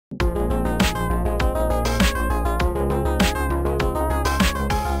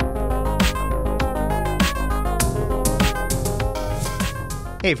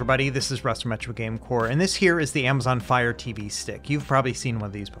Hey everybody, this is Russ from RetroGamecore, and this here is the Amazon Fire TV Stick. You've probably seen one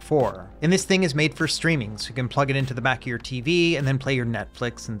of these before. And this thing is made for streaming, so you can plug it into the back of your TV and then play your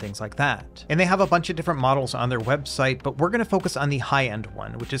Netflix and things like that. And they have a bunch of different models on their website, but we're going to focus on the high-end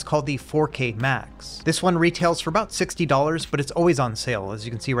one, which is called the 4K Max. This one retails for about $60, but it's always on sale. As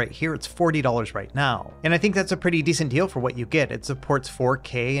you can see right here, it's $40 right now. And I think that's a pretty decent deal for what you get. It supports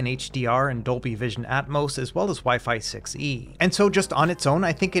 4K and HDR and Dolby Vision Atmos, as well as Wi-Fi 6E. And so just on its own,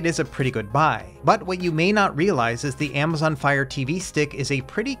 I think it is a pretty good buy. But what you may not realize is the Amazon Fire TV Stick is a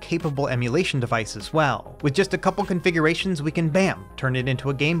pretty capable emulation device as well. With just a couple configurations, we can BAM, turn it into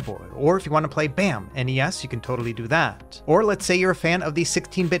a Game Boy. Or if you want to play BAM, NES, you can totally do that. Or let's say you're a fan of the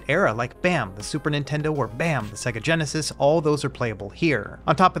 16-bit era, like BAM, the Super Nintendo, or BAM, the Sega Genesis, all those are playable here.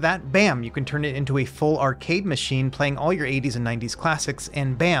 On top of that, BAM, you can turn it into a full arcade machine playing all your 80s and 90s classics,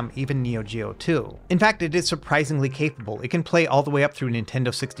 and BAM, even Neo Geo 2. In fact, it is surprisingly capable. It can play all the way up through Nintendo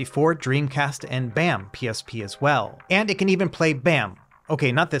 64, Dreamcast, and BAM, PSP as well. And it can even play BAM.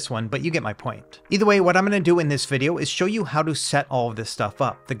 Okay, not this one, but you get my point. Either way, what I'm going to do in this video is show you how to set all of this stuff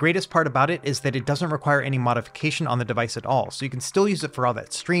up. The greatest part about it is that it doesn't require any modification on the device at all, so you can still use it for all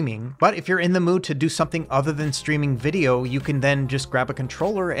that streaming. But if you're in the mood to do something other than streaming video, you can then just grab a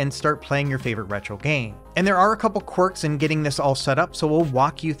controller and start playing your favorite retro game. And there are a couple quirks in getting this all set up, so we'll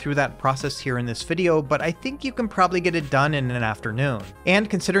walk you through that process here in this video, but I think you can probably get it done in an afternoon. And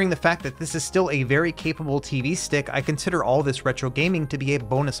considering the fact that this is still a very capable TV stick, I consider all this retro gaming to be a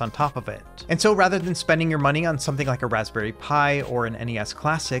bonus on top of it. And so rather than spending your money on something like a Raspberry Pi or an NES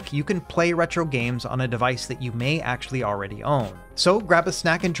Classic, you can play retro games on a device that you may actually already own. So grab a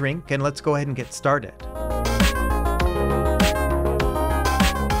snack and drink, and let's go ahead and get started.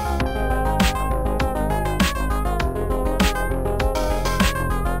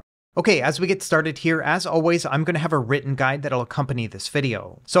 Okay, as we get started here, as always, I'm going to have a written guide that'll accompany this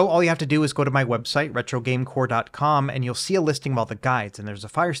video. So all you have to do is go to my website, RetroGamecore.com, and you'll see a listing of all the guides, and there's a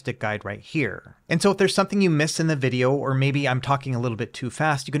Fire Stick guide right here. And so if there's something you missed in the video, or maybe I'm talking a little bit too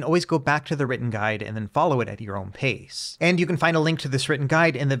fast, you can always go back to the written guide and then follow it at your own pace. And you can find a link to this written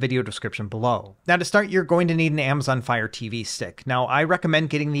guide in the video description below. Now to start, you're going to need an Amazon Fire TV Stick. Now I recommend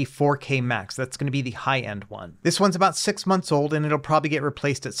getting the 4K Max. That's going to be the high-end one. This one's about 6 months old, and it'll probably get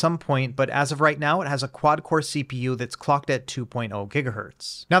replaced at some point, but as of right now, it has a quad-core CPU that's clocked at 2.0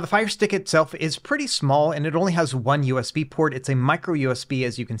 GHz. Now the Fire Stick itself is pretty small, and it only has one USB port. It's a micro USB,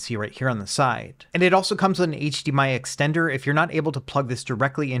 as you can see right here on the side. And it also comes with an HDMI extender if you're not able to plug this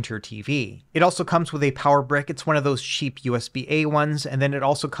directly into your TV. It also comes with a power brick. It's one of those cheap USB-A ones, and then it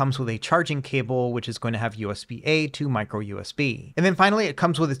also comes with a charging cable, which is going to have USB-A to micro USB. And then finally, it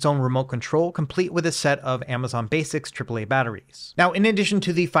comes with its own remote control, complete with a set of Amazon Basics AAA batteries. Now, in addition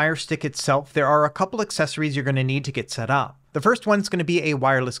to the Fire Stick itself, there are a couple accessories you're going to need to get set up. The first one's going to be a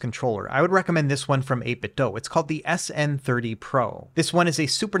wireless controller. I would recommend this one from 8BitDo. It's called the SN30 Pro. This one is a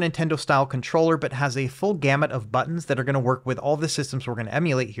Super Nintendo style controller, but has a full gamut of buttons that are going to work with all the systems we're going to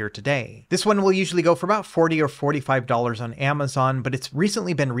emulate here today. This one will usually go for about $40 or $45 on Amazon, but it's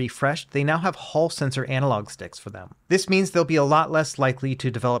recently been refreshed. They now have Hall sensor analog sticks for them. This means they'll be a lot less likely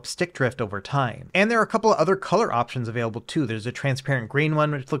to develop stick drift over time. And there are a couple of other color options available too. There's a transparent green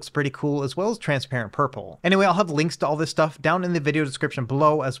one, which looks pretty cool, as well as transparent purple. Anyway, I'll have links to all this stuff down in the video description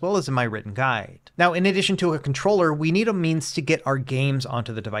below, as well as in my written guide. Now, in addition to a controller, we need a means to get our games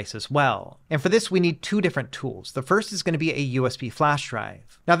onto the device as well. And for this, we need two different tools. The first is going to be a USB flash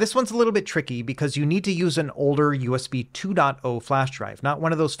drive. Now, this one's a little bit tricky because you need to use an older USB 2.0 flash drive, not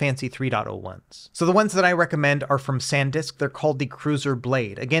one of those fancy 3.0 ones. So the ones that I recommend are from SanDisk. They're called the Cruiser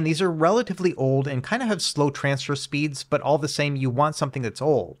Blade. Again, these are relatively old and kind of have slow transfer speeds, but all the same, you want something that's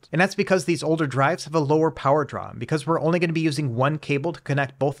old. And that's because these older drives have a lower power draw. And because we're only going to be using one cable to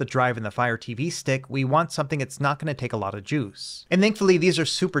connect both the drive and the Fire TV Stick, we want something that's not going to take a lot of juice. And thankfully, these are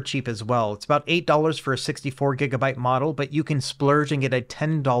super cheap as well. It's about $8 for a 64GB model, but you can splurge and get a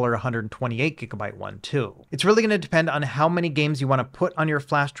 $10 128GB one too. It's really going to depend on how many games you want to put on your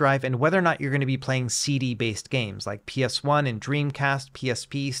flash drive and whether or not you're going to be playing CD-based games like PS1 and Dreamcast,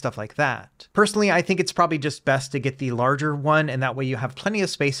 PSP, stuff like that. Personally, I think it's probably just best to get the larger one, and that way you have plenty of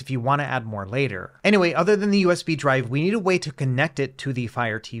space if you want to add more later. Anyway, other than the USB drive, we need a way to connect it to the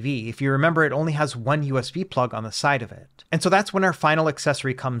Fire TV. If you remember, it only has one USB plug on the side of it. And so that's when our final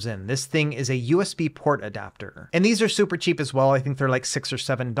accessory comes in. This thing is a USB port adapter. And these are super cheap as well. I think they're like $6 or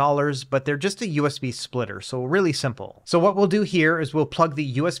 $7, but they're just a USB splitter, so really simple. So what we'll do here is we'll plug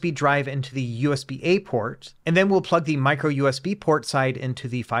the USB drive into the USB-A port, and then we'll plug the micro USB port side into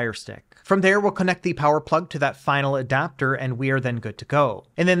the Fire Stick. From there, we'll connect the power plug to that final adapter, and we are then good to go.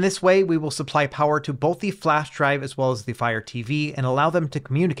 And then this way, we will supply power to both the flash drive as well as the the Fire TV and allow them to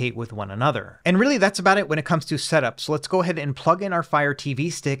communicate with one another. And really that's about it when it comes to setup, so let's go ahead and plug in our Fire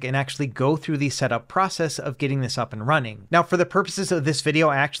TV stick and actually go through the setup process of getting this up and running. Now for the purposes of this video,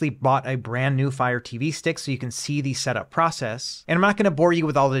 I actually bought a brand new Fire TV stick so you can see the setup process. And I'm not going to bore you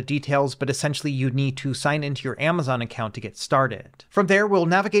with all the details, but essentially you need to sign into your Amazon account to get started. From there, we'll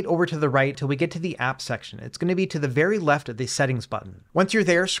navigate over to the right till we get to the app section. It's going to be to the very left of the settings button. Once you're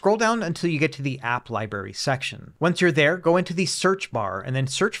there, scroll down until you get to the app library section. Once you're there, go into the search bar and then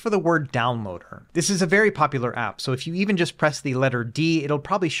search for the word downloader. This is a very popular app, so if you even just press the letter D, it'll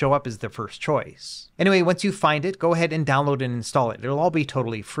probably show up as the first choice. Anyway, once you find it, go ahead and download and install it. It'll all be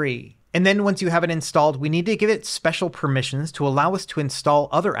totally free. And then once you have it installed, we need to give it special permissions to allow us to install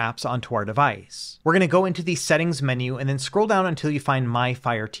other apps onto our device. We're going to go into the settings menu and then scroll down until you find My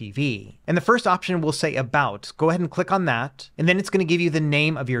Fire TV. And the first option will say About. Go ahead and click on that, and then it's going to give you the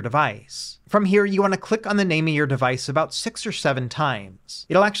name of your device. From here, you want to click on the name of your device about 6 or 7 times.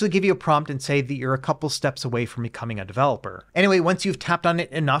 It'll actually give you a prompt and say that you're a couple steps away from becoming a developer. Anyway, once you've tapped on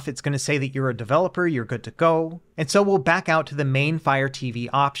it enough, it's going to say that you're a developer, you're good to go. And so we'll back out to the main Fire TV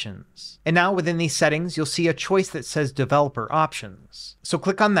options. And now within these settings, you'll see a choice that says Developer Options. So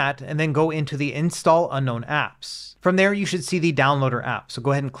click on that and then go into the Install Unknown Apps. From there, you should see the downloader app, so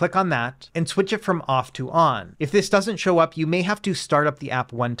go ahead and click on that and switch it from off to on. If this doesn't show up, you may have to start up the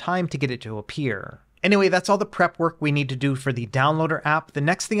app one time to get it to appear. Anyway, that's all the prep work we need to do for the downloader app. The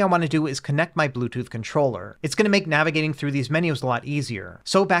next thing I want to do is connect my Bluetooth controller. It's going to make navigating through these menus a lot easier.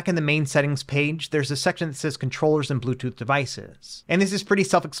 So back in the main settings page, there's a section that says controllers and Bluetooth devices. And this is pretty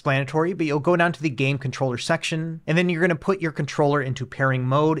self-explanatory, but you'll go down to the game controller section, and then you're going to put your controller into pairing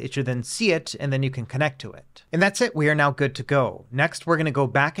mode. It should then see it, and then you can connect to it. And that's it. We are now good to go. Next, we're going to go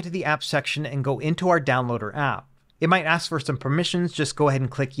back into the app section and go into our downloader app. It might ask for some permissions, just go ahead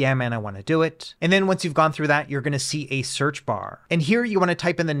and click, yeah man, I want to do it. And then once you've gone through that, you're going to see a search bar. And here you want to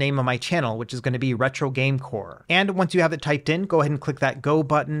type in the name of my channel, which is going to be Retro Game Core. And once you have it typed in, go ahead and click that go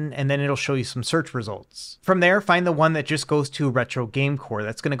button, and then it'll show you some search results. From there, find the one that just goes to Retro Game Core.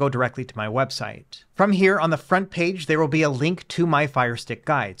 That's going to go directly to my website. From here, on the front page, there will be a link to my Fire Stick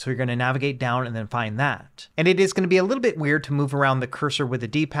guide. So you're going to navigate down and then find that. And it is going to be a little bit weird to move around the cursor with the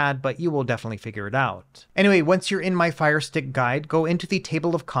D-pad, but you will definitely figure it out. Anyway, once you're in my Fire Stick guide, go into the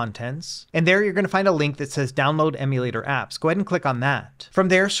table of contents, and there you're going to find a link that says download emulator apps. Go ahead and click on that. From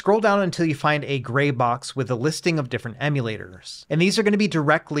there, scroll down until you find a gray box with a listing of different emulators. And these are going to be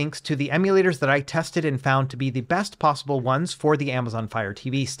direct links to the emulators that I tested and found to be the best possible ones for the Amazon Fire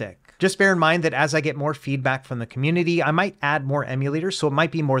TV stick. Just bear in mind that as I get more feedback from the community, I might add more emulators, so it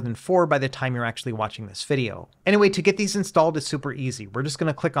might be more than 4 by the time you're actually watching this video. Anyway, to get these installed is super easy. We're just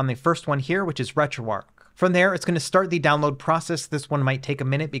going to click on the first one here, which is RetroArch. From there, it's going to start the download process. This one might take a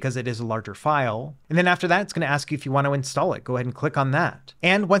minute because it is a larger file. And then after that, it's going to ask you if you want to install it. Go ahead and click on that.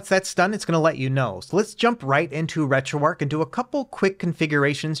 And once that's done, it's going to let you know. So let's jump right into RetroArch and do a couple quick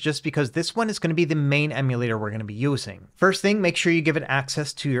configurations just because this one is going to be the main emulator we're going to be using. First thing, make sure you give it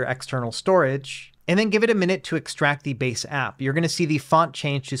access to your external storage. And then give it a minute to extract the base app. You're going to see the font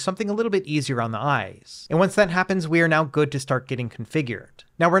change to something a little bit easier on the eyes. And once that happens, we are now good to start getting configured.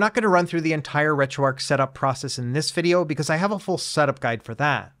 Now we're not going to run through the entire RetroArch setup process in this video because I have a full setup guide for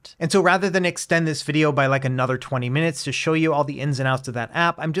that. And so rather than extend this video by like another 20 minutes to show you all the ins and outs of that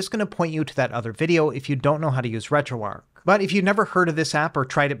app, I'm just going to point you to that other video if you don't know how to use RetroArch. But if you've never heard of this app or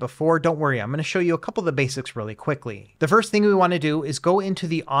tried it before, don't worry, I'm going to show you a couple of the basics really quickly. The first thing we want to do is go into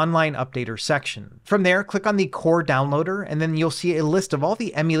the Online Updater section. From there, click on the Core Downloader, and then you'll see a list of all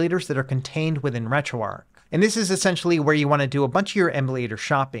the emulators that are contained within RetroArch. And this is essentially where you want to do a bunch of your emulator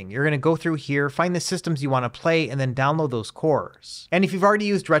shopping. You're going to go through here, find the systems you want to play, and then download those cores. And if you've already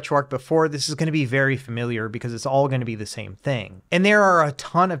used RetroArch before, this is going to be very familiar because it's all going to be the same thing. And there are a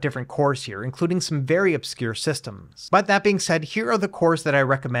ton of different cores here, including some very obscure systems. But that being said, here are the cores that I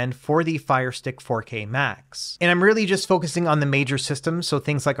recommend for the Fire Stick 4K Max. And I'm really just focusing on the major systems, so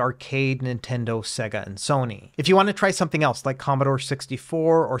things like arcade, Nintendo, Sega, and Sony. If you want to try something else like Commodore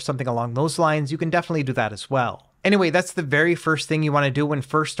 64 or something along those lines, you can definitely do that as well. Anyway, that's the very first thing you want to do when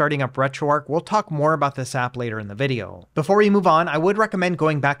first starting up RetroArch. We'll talk more about this app later in the video. Before we move on, I would recommend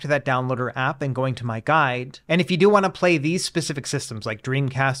going back to that downloader app and going to my guide. And if you do want to play these specific systems like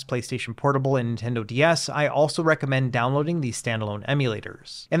Dreamcast, PlayStation Portable, and Nintendo DS, I also recommend downloading these standalone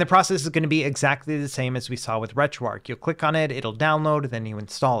emulators. And the process is going to be exactly the same as we saw with RetroArch. You'll click on it, it'll download, then you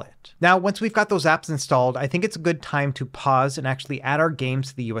install it. Now, once we've got those apps installed, I think it's a good time to pause and actually add our games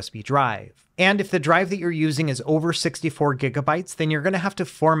to the USB drive. And if the drive that you're using is over 64 gigabytes, then you're going to have to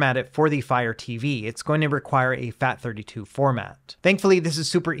format it for the Fire TV. It's going to require a FAT32 format. Thankfully, this is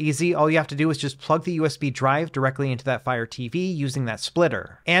super easy. All you have to do is just plug the USB drive directly into that Fire TV using that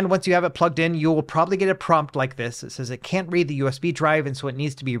splitter. And once you have it plugged in, you will probably get a prompt like this. It says it can't read the USB drive, and so it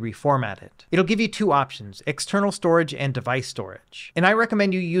needs to be reformatted. It'll give you two options, external storage and device storage. And I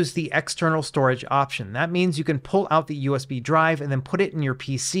recommend you use the external storage option. That means you can pull out the USB drive and then put it in your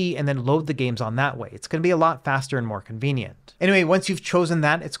PC and then load the games on that way. It's going to be a lot faster and more convenient. Anyway, once you've chosen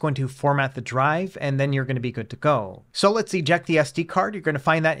that, it's going to format the drive and then you're going to be good to go. So let's eject the SD card. You're going to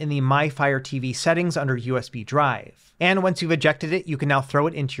find that in the My Fire TV settings under USB drive. And once you've ejected it, you can now throw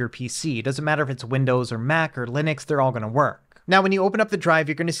it into your PC. It doesn't matter if it's Windows or Mac or Linux, they're all going to work. Now, when you open up the drive,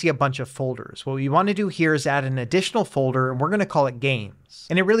 you're going to see a bunch of folders. What we want to do here is add an additional folder, and we're going to call it Games.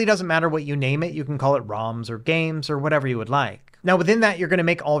 And it really doesn't matter what you name it. You can call it ROMs or Games or whatever you would like. Now, within that, you're going to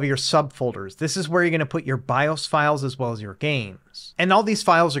make all of your subfolders. This is where you're going to put your BIOS files as well as your games. And all these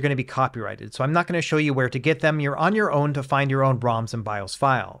files are going to be copyrighted, so I'm not going to show you where to get them. You're on your own to find your own ROMs and BIOS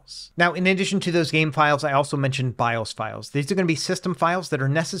files. Now, in addition to those game files, I also mentioned BIOS files. These are going to be system files that are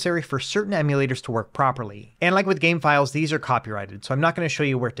necessary for certain emulators to work properly. And like with game files, these are copyrighted, so I'm not going to show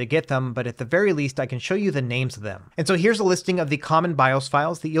you where to get them, but at the very least, I can show you the names of them. And so here's a listing of the common BIOS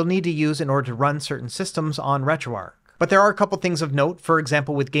files that you'll need to use in order to run certain systems on RetroArch. But there are a couple things of note. For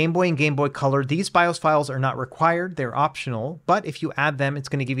example, with Game Boy and Game Boy Color, these BIOS files are not required, they're optional, but if you add them, it's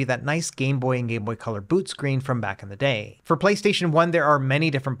going to give you that nice Game Boy and Game Boy Color boot screen from back in the day. For PlayStation 1, there are many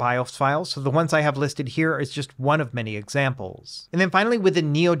different BIOS files, so the ones I have listed here is just one of many examples. And then finally, with the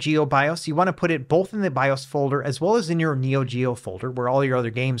Neo Geo BIOS, you want to put it both in the BIOS folder as well as in your Neo Geo folder where all your other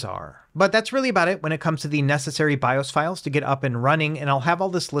games are. But that's really about it when it comes to the necessary BIOS files to get up and running, and I'll have all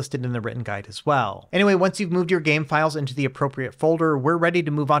this listed in the written guide as well. Anyway, once you've moved your game files into the appropriate folder, we're ready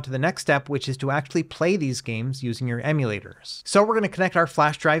to move on to the next step, which is to actually play these games using your emulators. So we're going to connect our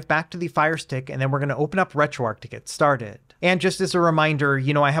flash drive back to the Fire Stick, and then we're going to open up RetroArch to get started. And just as a reminder,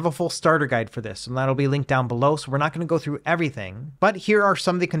 I have a full starter guide for this, and that'll be linked down below, so we're not going to go through everything. But here are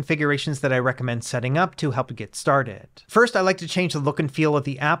some of the configurations that I recommend setting up to help you get started. First, I like to change the look and feel of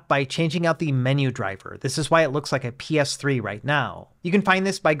the app by changing out the menu driver. This is why it looks like a PS3 right now. You can find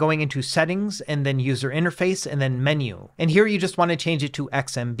this by going into Settings, and then User Interface, and then Menu. And here you just want to change it to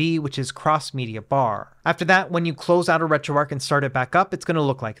XMB, which is Cross Media Bar. After that, when you close out of RetroArch and start it back up, it's going to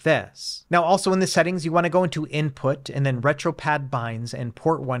look like this. Now also in the settings, you want to go into Input, and then RetroPad Binds and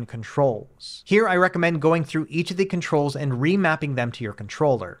Port 1 Controls. Here I recommend going through each of the controls and remapping them to your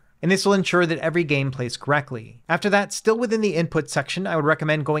controller. And this will ensure that every game plays correctly. After that, still within the input section, I would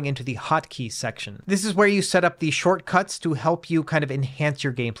recommend going into the hotkeys section. This is where you set up the shortcuts to help you kind of enhance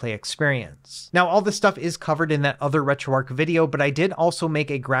your gameplay experience. Now, all this stuff is covered in that other RetroArch video, but I did also make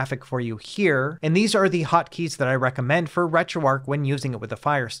a graphic for you here, and these are the hotkeys that I recommend for RetroArch when using it with a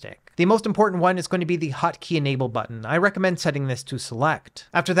Fire Stick. The most important one is going to be the hotkey enable button. I recommend setting this to select.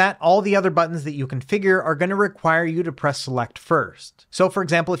 After that, all the other buttons that you configure are going to require you to press select first. So for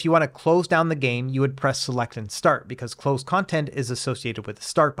example, if you want to close down the game, you would press select and start because close content is associated with the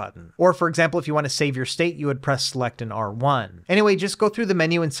start button. Or for example, if you want to save your state, you would press select and R1. Anyway, just go through the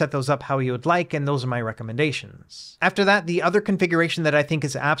menu and set those up how you would like, and those are my recommendations. After that, the other configuration that I think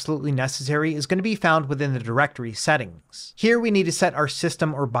is absolutely necessary is going to be found within the directory settings. Here we need to set our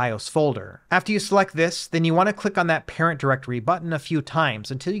system or BIOS folder. After you select this, then you want to click on that parent directory button a few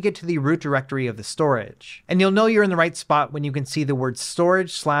times until you get to the root directory of the storage. And you'll know you're in the right spot when you can see the word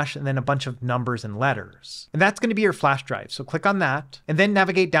storage / and then a bunch of numbers and letters. And that's going to be your flash drive, so click on that, and then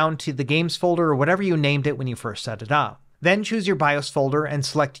navigate down to the games folder or whatever you named it when you first set it up. Then choose your BIOS folder and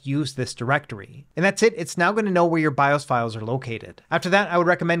select Use this directory. And that's it, it's now going to know where your BIOS files are located. After that, I would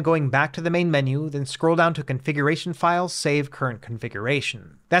recommend going back to the main menu, then scroll down to Configuration Files, Save Current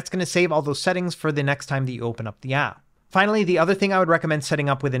Configuration. That's going to save all those settings for the next time that you open up the app. Finally, the other thing I would recommend setting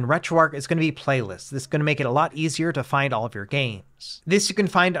up within RetroArch is going to be playlists. This is going to make it a lot easier to find all of your games. This you can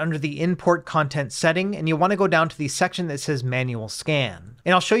find under the Import Content setting, and you'll want to go down to the section that says Manual Scan.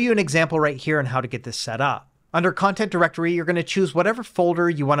 And I'll show you an example right here on how to get this set up. Under Content Directory, you're going to choose whatever folder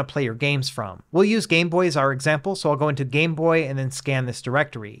you want to play your games from. We'll use Game Boy as our example, so I'll go into Game Boy and then scan this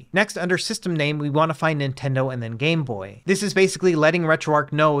directory. Next, under System Name, we want to find Nintendo and then Game Boy. This is basically letting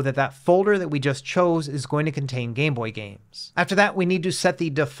RetroArch know that that folder that we just chose is going to contain Game Boy games. After that, we need to set the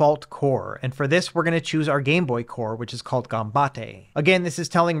default core, and for this, we're going to choose our Game Boy core, which is called Gambate. Again, this is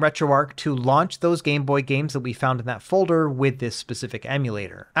telling RetroArch to launch those Game Boy games that we found in that folder with this specific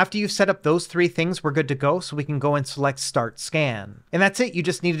emulator. After you've set up those three things, we're good to go, so we we can go and select Start Scan. And that's it, you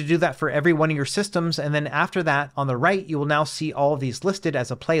just need to do that for every one of your systems, and then after that, on the right, you will now see all of these listed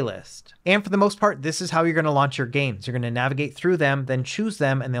as a playlist. And for the most part, this is how you're going to launch your games. You're going to navigate through them, then choose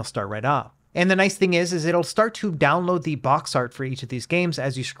them, and they'll start right up. And the nice thing is it'll start to download the box art for each of these games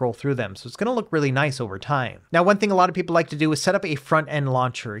as you scroll through them, so it's going to look really nice over time. Now, one thing a lot of people like to do is set up a front-end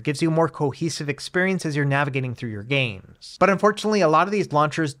launcher. It gives you a more cohesive experience as you're navigating through your games. But unfortunately, a lot of these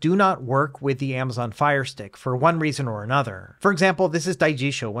launchers do not work with the Amazon Fire Stick for one reason or another. For example, this is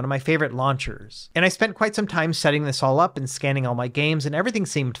Daijisho, one of my favorite launchers. And I spent quite some time setting this all up and scanning all my games, and everything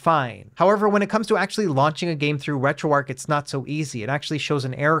seemed fine. However, when it comes to actually launching a game through RetroArch, it's not so easy. It actually shows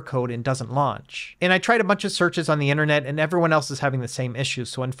an error code and doesn't launch. And I tried a bunch of searches on the internet and everyone else is having the same issue,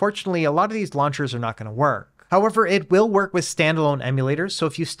 so unfortunately a lot of these launchers are not going to work. However, it will work with standalone emulators, so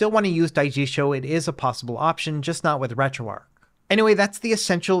if you still want to use Daijisho, it is a possible option, just not with RetroArch. Anyway, that's the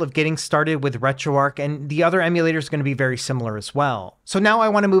essential of getting started with RetroArch, and the other emulator is going to be very similar as well. So now I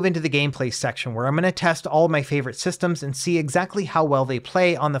want to move into the gameplay section where I'm going to test all of my favorite systems and see exactly how well they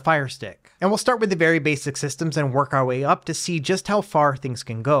play on the Fire Stick. And we'll start with the very basic systems and work our way up to see just how far things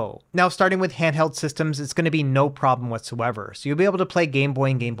can go. Now, starting with handheld systems, it's going to be no problem whatsoever. So you'll be able to play Game Boy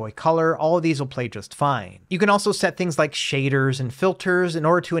and Game Boy Color. All of these will play just fine. You can also set things like shaders and filters in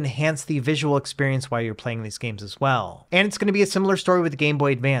order to enhance the visual experience while you're playing these games as well. And it's going to be a similar story with the Game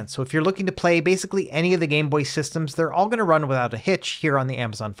Boy Advance. So if you're looking to play basically any of the Game Boy systems, they're all going to run without a hitch here on the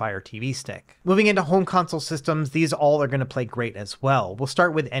Amazon Fire TV Stick. Moving into home console systems, these all are going to play great as well. We'll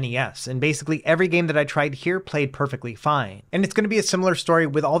start with NES, and basically every game that I tried here played perfectly fine. And it's going to be a similar story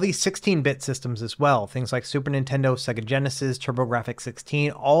with all these 16-bit systems as well. Things like Super Nintendo, Sega Genesis,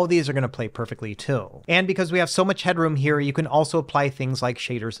 TurboGrafx-16, all of these are going to play perfectly too. And because we have so much headroom here, you can also apply things like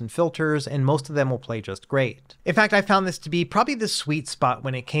shaders and filters, and most of them will play just great. In fact, I found this to be probably the sweet spot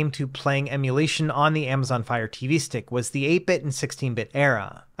when it came to playing emulation on the Amazon Fire TV Stick was the 8-bit and 16-bit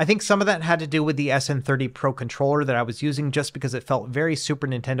era. I think some of that had to do with the SN30 Pro controller that I was using just because it felt very Super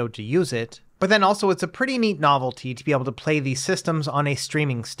Nintendo to use it. But then also it's a pretty neat novelty to be able to play these systems on a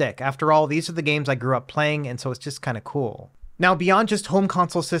streaming stick. After all, these are the games I grew up playing, and so it's just kind of cool. Now, beyond just home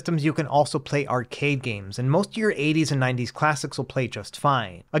console systems, you can also play arcade games, and most of your 80s and 90s classics will play just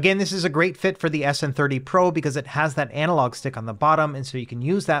fine. Again, this is a great fit for the SN30 Pro because it has that analog stick on the bottom, and so you can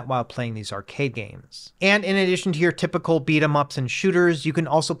use that while playing these arcade games. And in addition to your typical beat-em-ups and shooters, you can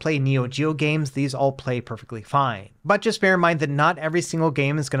also play Neo Geo games. These all play perfectly fine. But just bear in mind that not every single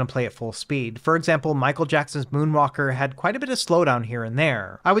game is going to play at full speed. For example, Michael Jackson's Moonwalker had quite a bit of slowdown here and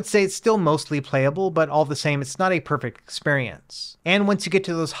there. I would say it's still mostly playable, but all the same, it's not a perfect experience. And once you get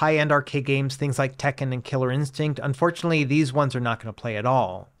to those high-end arcade games, things like Tekken and Killer Instinct, unfortunately these ones are not going to play at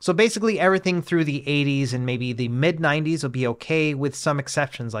all. So basically everything through the 80s and maybe the mid-90s will be okay, with some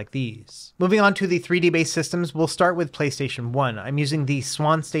exceptions like these. Moving on to the 3D based systems, we'll start with PlayStation 1. I'm using the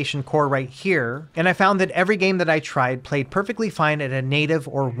Swan Station core right here, and I found that every game that I tried played perfectly fine at a native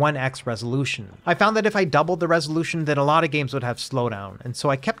or 1x resolution. I found that if I doubled the resolution, then a lot of games would have slowdown, and so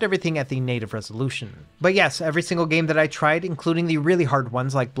I kept everything at the native resolution. But yes, every single game that I tried, including the really hard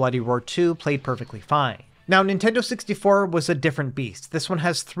ones like Bloody Roar 2, played perfectly fine. Now, Nintendo 64 was a different beast. This one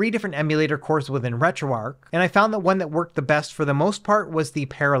has 3 different emulator cores within RetroArch, and I found that one that worked the best for the most part was the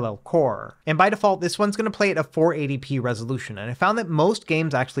parallel core. And by default, this one's going to play at a 480p resolution, and I found that most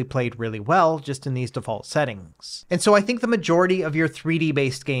games actually played really well just in these default settings. And so I think the majority of your 3D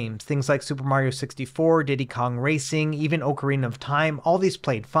based games, things like Super Mario 64, Diddy Kong Racing, even Ocarina of Time, all these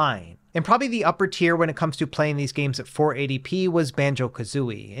played fine. And probably the upper tier when it comes to playing these games at 480p was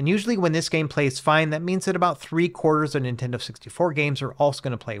Banjo-Kazooie, and usually when this game plays fine, that means that about 3/4 of Nintendo 64 games are also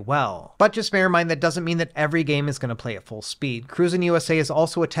going to play well. But just bear in mind that doesn't mean that every game is going to play at full speed. Cruisin' USA is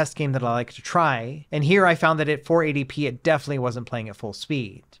also a test game that I like to try, and here I found that at 480p it definitely wasn't playing at full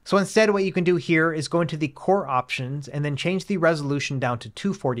speed. So instead what you can do here is go into the core options and then change the resolution down to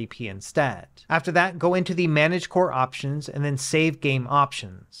 240p instead. After that, go into the manage core options and then save game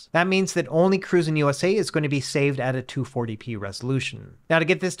options. That means that only Cruisin' USA is going to be saved at a 240p resolution. Now to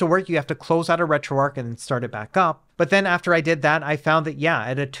get this to work, you have to close out of RetroArch and then start it back up. But then after I did that, I found that yeah,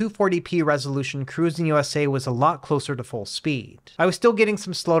 at a 240p resolution, Cruisin' USA was a lot closer to full speed. I was still getting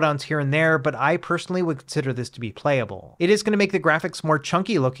some slowdowns here and there, but I personally would consider this to be playable. It is going to make the graphics more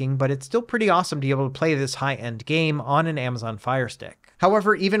chunky looking, but it's still pretty awesome to be able to play this high-end game on an Amazon Fire Stick.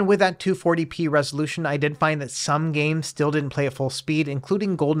 However, even with that 240p resolution, I did find that some games still didn't play at full speed,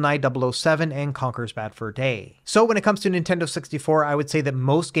 including GoldenEye 007 and Conker's Bad Fur Day. So when it comes to Nintendo 64, I would say that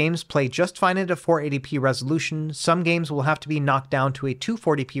most games play just fine at a 480p resolution. Some games will have to be knocked down to a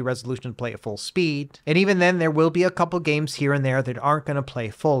 240p resolution to play at full speed, and even then there will be a couple games here and there that aren't going to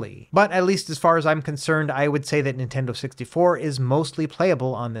play fully. But at least as far as I'm concerned, I would say that Nintendo 64 is mostly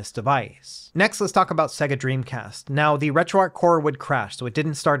playable on this device. Next, let's talk about Sega Dreamcast. Now, the RetroArch core would crash, so it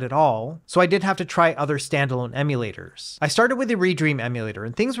didn't start at all, so I did have to try other standalone emulators. I started with the Redream emulator,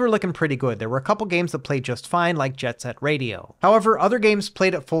 and things were looking pretty good. There were a couple games that played just fine, like Jet Set Radio. However, other games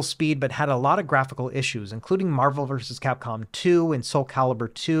played at full speed but had a lot of graphical issues, including Marvel vs. Capcom 2 and Soul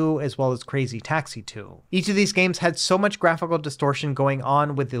Calibur 2, as well as Crazy Taxi 2. Each of these games had so much graphical distortion going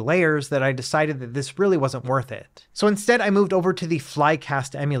on with the layers that I decided that this really wasn't worth it. So instead, I moved over to the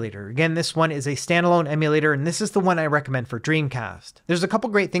Flycast emulator. Again, this one is a standalone emulator, and this is the one I recommend for Dreamcast. There's a couple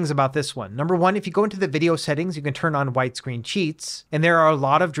great things about this one. Number one, if you go into the video settings, you can turn on widescreen cheats, and there are a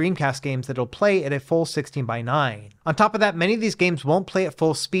lot of Dreamcast games that'll play at a full 16:9. On top of that, many of these games won't play at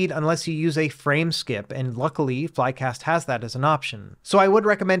full speed unless you use a frame skip, and luckily, Flycast has that as an option. So I would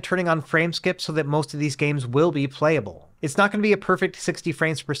recommend turning on frame skip so that most of these games will be playable. It's not going to be a perfect 60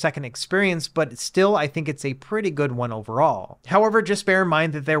 frames per second experience, but still I think it's a pretty good one overall. However, just bear in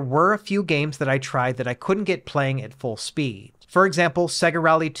mind that there were a few games that I tried that I couldn't get playing at full speed. For example, Sega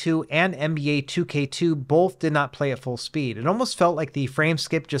Rally 2 and NBA 2K2 both did not play at full speed. It almost felt like the frame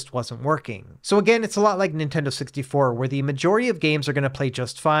skip just wasn't working. So again, it's a lot like Nintendo 64, where the majority of games are going to play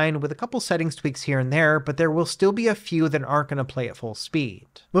just fine with a couple settings tweaks here and there, but there will still be a few that aren't going to play at full speed.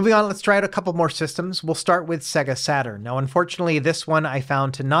 Moving on, let's try out a couple more systems. We'll start with Sega Saturn. Now, unfortunately, this one I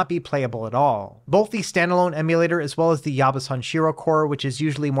found to not be playable at all. Both the standalone emulator as well as the Yabusan Shiro core, which is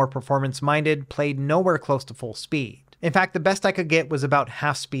usually more performance-minded, played nowhere close to full speed. In fact, the best I could get was about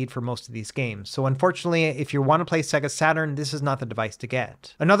half speed for most of these games, so unfortunately, if you want to play Sega Saturn, this is not the device to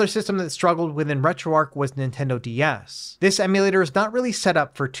get. Another system that struggled within RetroArch was Nintendo DS. This emulator is not really set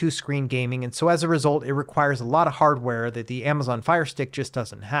up for two-screen gaming, and so as a result, it requires a lot of hardware that the Amazon Fire Stick just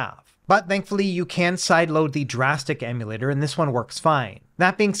doesn't have. But thankfully, you can sideload the Drastic emulator, and this one works fine.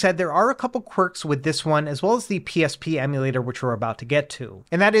 That being said, there are a couple quirks with this one, as well as the PSP emulator, which we're about to get to.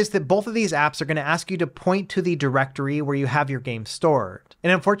 And that is that both of these apps are going to ask you to point to the directory where you have your game stored.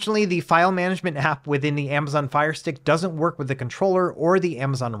 And unfortunately, the file management app within the Amazon Fire Stick doesn't work with the controller or the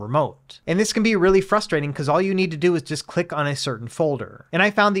Amazon remote. And this can be really frustrating because all you need to do is just click on a certain folder. And I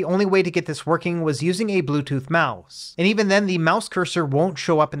found the only way to get this working was using a Bluetooth mouse. And even then, the mouse cursor won't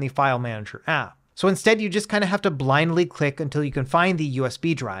show up in the file manager app. So instead, you just kind of have to blindly click until you can find the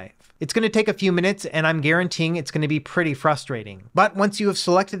USB drive. It's going to take a few minutes, and I'm guaranteeing it's going to be pretty frustrating. But once you have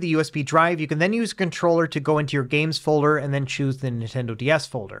selected the USB drive, you can then use a controller to go into your games folder and then choose the Nintendo DS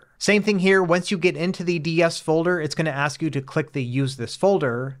folder. Same thing here, once you get into the DS folder, it's going to ask you to click the Use This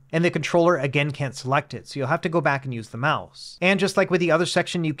folder, and the controller again can't select it, so you'll have to go back and use the mouse. And just like with the other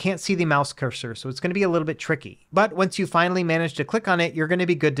section, you can't see the mouse cursor, so it's going to be a little bit tricky. But once you finally manage to click on it, you're going to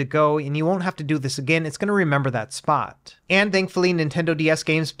be good to go, and you won't have to do this again. It's going to remember that spot. And thankfully, Nintendo DS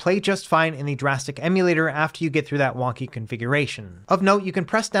games play just fine in the Drastic emulator after you get through that wonky configuration. Of note, you can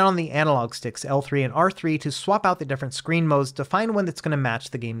press down on the analog sticks L3 and R3 to swap out the different screen modes to find one that's going to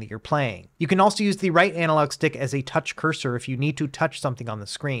match the game that you're playing. You can also use the right analog stick as a touch cursor if you need to touch something on the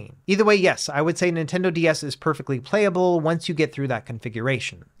screen. Either way, yes, I would say Nintendo DS is perfectly playable once you get through that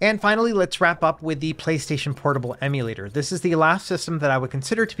configuration. And finally, let's wrap up with the PlayStation Portable emulator. This is the last system that I would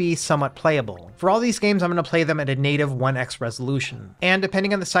consider to be somewhat playable. For all these games, I'm going to play them at a native 1x resolution. And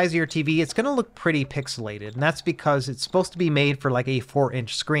depending on the size of your TV, it's going to look pretty pixelated, and that's because it's supposed to be made for like a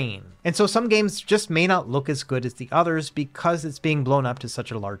 4-inch screen. And so some games just may not look as good as the others because it's being blown up to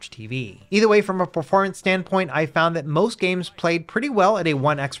such a large TV. Either way, from a performance standpoint, I found that most games played pretty well at a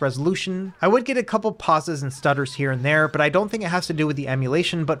 1x resolution. I would get a couple pauses and stutters here and there, but I don't think it has to do with the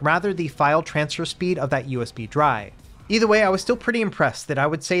emulation, but rather the file transfer speed of that USB drive. Either way, I was still pretty impressed that I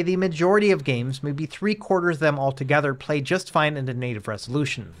would say the majority of games, maybe 3/4 of them altogether, play just fine in a native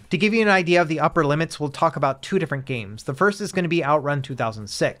resolution. To give you an idea of the upper limits, we'll talk about two different games. The first is going to be Outrun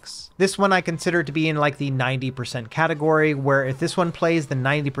 2006. This one I consider to be in like the 90% category, where if this one plays, then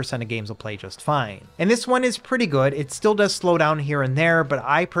 90% of games will play just fine. And this one is pretty good. It still does slow down here and there, but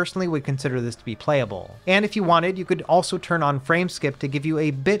I personally would consider this to be playable. And if you wanted, you could also turn on frame skip to give you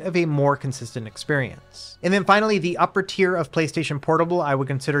a bit of a more consistent experience. And then finally, the upper tier of PlayStation Portable I would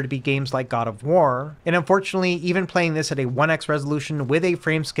consider to be games like God of War, and unfortunately, even playing this at a 1x resolution with a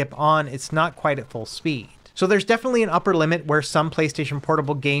frame skip on, it's not quite at full speed. So there's definitely an upper limit where some PlayStation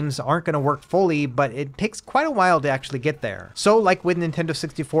Portable games aren't going to work fully, but it takes quite a while to actually get there. So like with Nintendo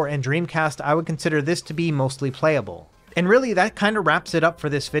 64 and Dreamcast, I would consider this to be mostly playable. And really, that kind of wraps it up for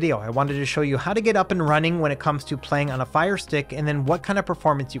this video. I wanted to show you how to get up and running when it comes to playing on a Fire Stick, and then what kind of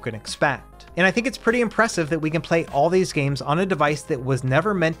performance you can expect. And I think it's pretty impressive that we can play all these games on a device that was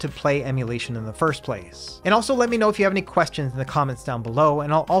never meant to play emulation in the first place. And also let me know if you have any questions in the comments down below,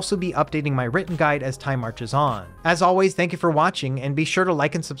 and I'll also be updating my written guide as time marches on. As always, thank you for watching, and be sure to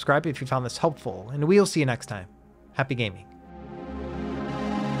like and subscribe if you found this helpful, and we'll see you next time. Happy gaming.